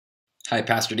Hi,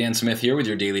 Pastor Dan Smith here with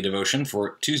your daily devotion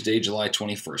for Tuesday, July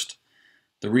 21st.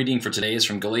 The reading for today is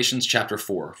from Galatians chapter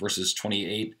 4, verses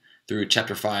 28 through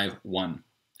chapter 5, 1.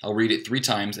 I'll read it 3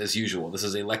 times as usual. This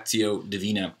is a Lectio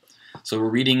Divina. So we're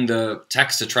reading the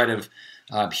text to try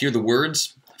to hear the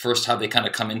words, first how they kind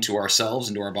of come into ourselves,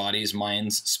 into our bodies,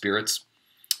 minds, spirits.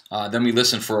 Then we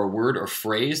listen for a word or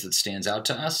phrase that stands out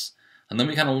to us, and then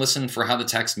we kind of listen for how the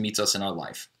text meets us in our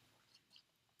life.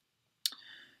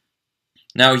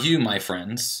 Now you, my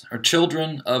friends, are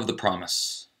children of the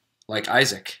promise, like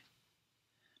Isaac.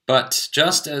 But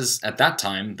just as at that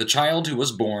time the child who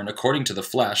was born according to the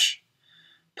flesh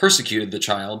persecuted the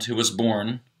child who was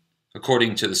born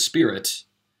according to the Spirit,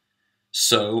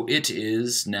 so it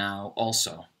is now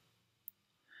also.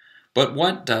 But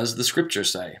what does the Scripture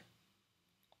say?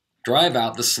 Drive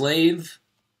out the slave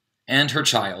and her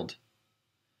child,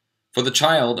 for the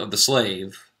child of the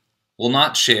slave will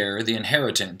not share the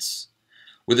inheritance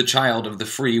with the child of the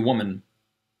free woman.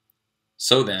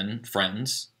 So then,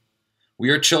 friends, we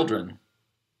are children,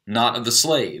 not of the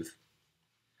slave,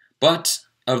 but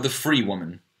of the free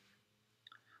woman.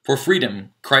 For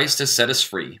freedom Christ has set us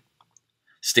free.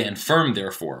 Stand firm,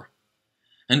 therefore,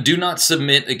 and do not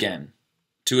submit again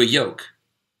to a yoke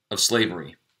of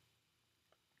slavery.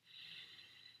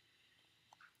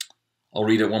 I'll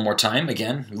read it one more time.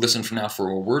 Again, listen for now for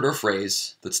a word or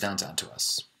phrase that stands out to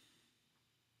us.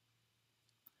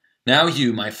 Now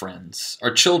you, my friends,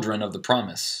 are children of the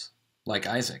promise, like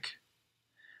Isaac.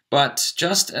 But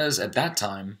just as at that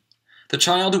time, the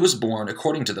child who was born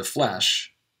according to the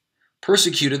flesh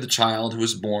persecuted the child who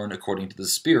was born according to the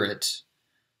Spirit,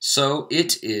 so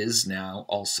it is now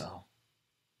also.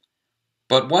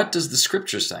 But what does the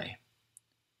Scripture say?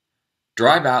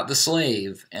 Drive out the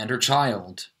slave and her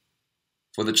child,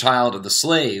 for the child of the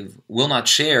slave will not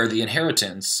share the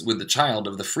inheritance with the child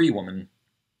of the free woman.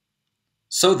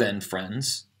 So then,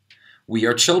 friends, we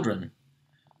are children,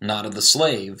 not of the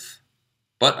slave,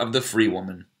 but of the free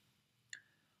woman.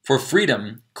 For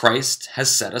freedom Christ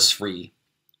has set us free.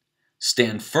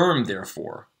 Stand firm,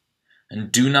 therefore, and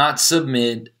do not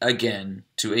submit again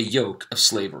to a yoke of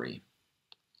slavery.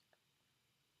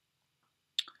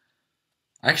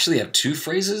 I actually have 2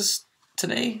 phrases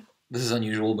today. This is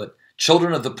unusual, but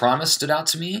children of the promise stood out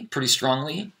to me pretty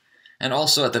strongly, and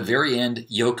also at the very end,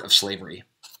 yoke of slavery.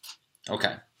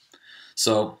 Okay,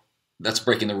 so that's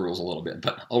breaking the rules a little bit,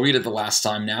 but I'll read it the last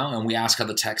time now, and we ask how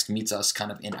the text meets us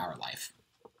kind of in our life.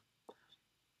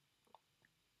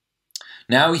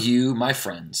 Now you, my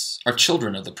friends, are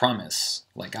children of the promise,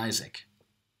 like Isaac.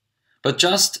 But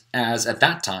just as at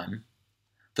that time,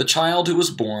 the child who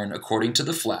was born according to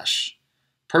the flesh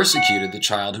persecuted the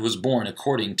child who was born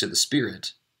according to the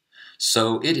Spirit,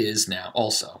 so it is now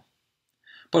also.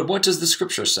 But what does the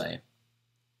Scripture say?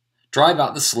 Drive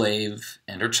out the slave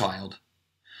and her child,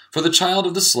 for the child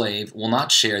of the slave will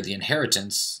not share the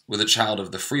inheritance with the child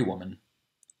of the free woman.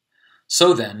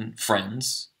 So then,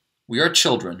 friends, we are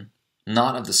children,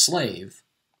 not of the slave,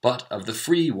 but of the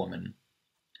free woman.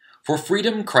 For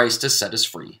freedom Christ has set us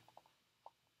free.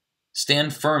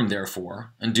 Stand firm,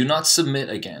 therefore, and do not submit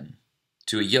again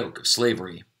to a yoke of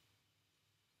slavery.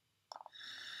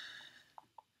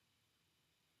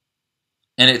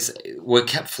 And it's what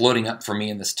kept floating up for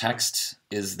me in this text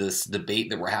is this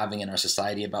debate that we're having in our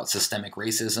society about systemic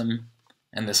racism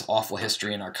and this awful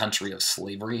history in our country of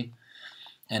slavery,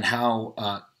 and how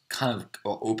kind of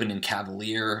open and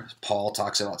cavalier Paul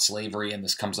talks about slavery, and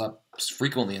this comes up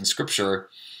frequently in Scripture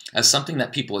as something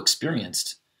that people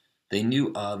experienced. They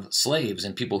knew of slaves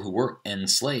and people who were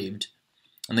enslaved,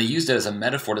 and they used it as a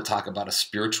metaphor to talk about a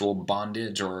spiritual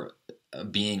bondage or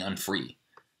being unfree,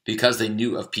 because they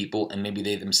knew of people and maybe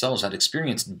they themselves had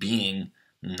experienced being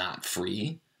not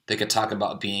free. They could talk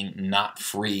about being not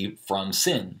free from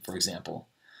sin, for example.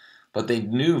 But they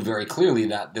knew very clearly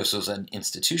that this was an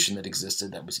institution that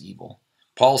existed that was evil.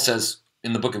 Paul says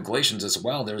in the book of Galatians as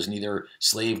well, there is neither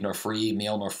slave nor free,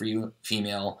 male nor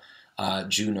female,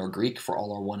 Jew nor Greek, for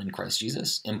all are one in Christ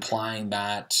Jesus, implying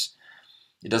that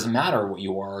it doesn't matter what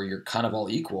you are, you're kind of all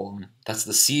equal. And that's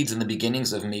the seeds and the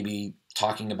beginnings of maybe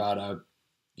talking about a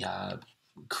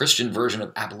Christian version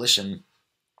of abolition.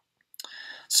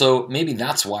 So maybe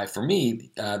that's why, for me,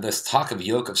 this talk of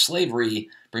yoke of slavery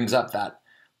brings up that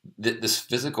this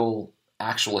physical,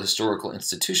 actual historical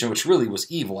institution, which really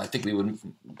was evil. I think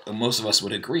most of us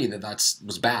would agree that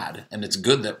was bad, and it's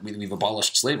good that we've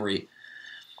abolished slavery,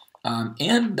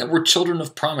 and that we're children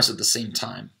of promise at the same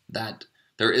time. That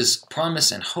there is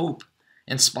promise and hope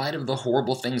in spite of the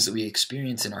horrible things that we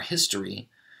experience in our history,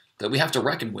 that we have to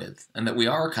reckon with, and that we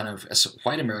are kind of, as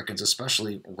white Americans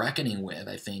especially, reckoning with,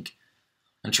 I think,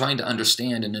 and trying to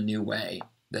understand in a new way.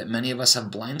 that many of us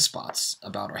have blind spots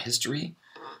about our history,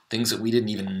 things that we didn't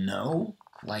even know,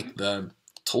 like the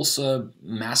Tulsa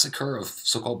massacre of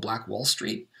so-called Black Wall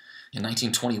Street in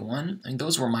 1921. I mean,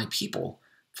 those were my people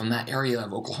from that area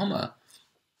of Oklahoma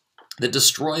that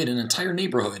destroyed an entire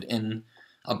neighborhood, in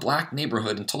a black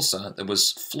neighborhood in Tulsa that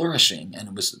was flourishing, and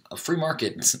it was a free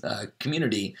market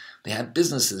community. They had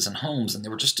businesses and homes, and they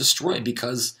were just destroyed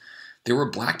because there were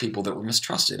black people that were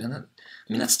mistrusted. And I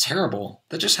mean, that's terrible.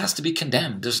 That just has to be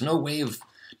condemned. There's no way of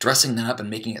dressing that up and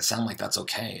making it sound like that's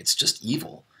okay. It's just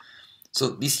evil. So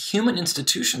these human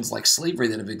institutions like slavery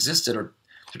that have existed they're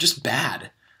just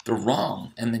bad. They're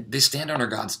wrong, and they stand under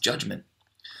God's judgment.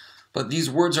 But these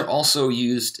words are also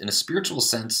used in a spiritual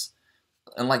sense,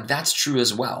 and like that's true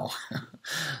as well.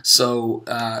 So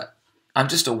I'm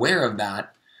just aware of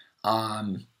that,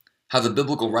 how the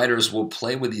biblical writers will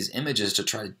play with these images to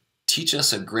try to teach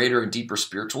us a greater and deeper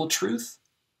spiritual truth,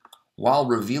 while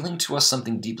revealing to us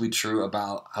something deeply true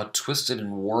about how twisted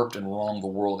and warped and wrong the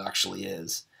world actually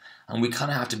is. And we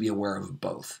kind of have to be aware of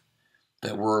both.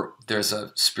 That there's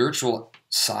a spiritual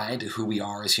side to who we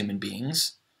are as human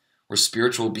beings. We're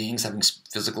spiritual beings having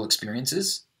physical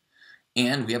experiences.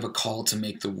 And we have a call to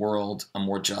make the world a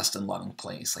more just and loving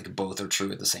place. Like both are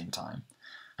true at the same time.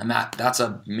 And that's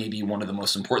maybe one of the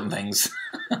most important things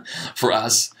for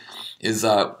us is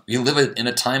we live in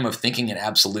a time of thinking in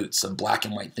absolutes, of black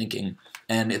and white thinking.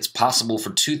 And it's possible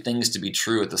for two things to be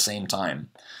true at the same time.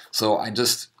 So I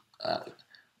just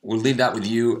will leave that with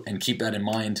you and keep that in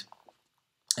mind.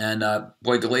 And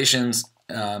boy, Galatians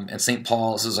and St.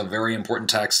 Paul, this is a very important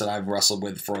text that I've wrestled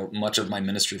with for much of my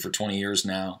ministry for 20 years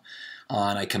now.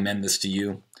 And I commend this to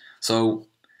you. So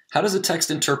how does the text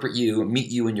interpret you,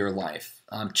 meet you in your life?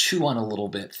 Chew on it a little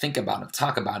bit, think about it,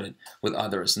 talk about it with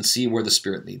others, and see where the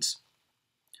Spirit leads.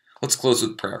 Let's close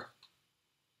with prayer.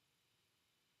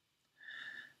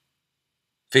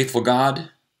 Faithful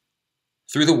God,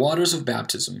 through the waters of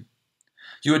baptism,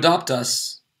 you adopt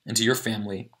us into your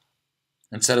family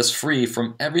and set us free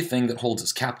from everything that holds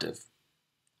us captive.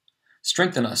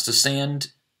 Strengthen us to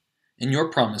stand in your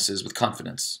promises with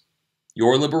confidence.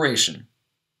 Your liberation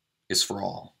is for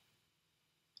all.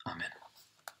 Amen.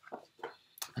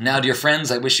 And now, dear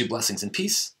friends, I wish you blessings and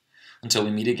peace until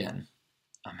we meet again.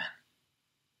 Amen.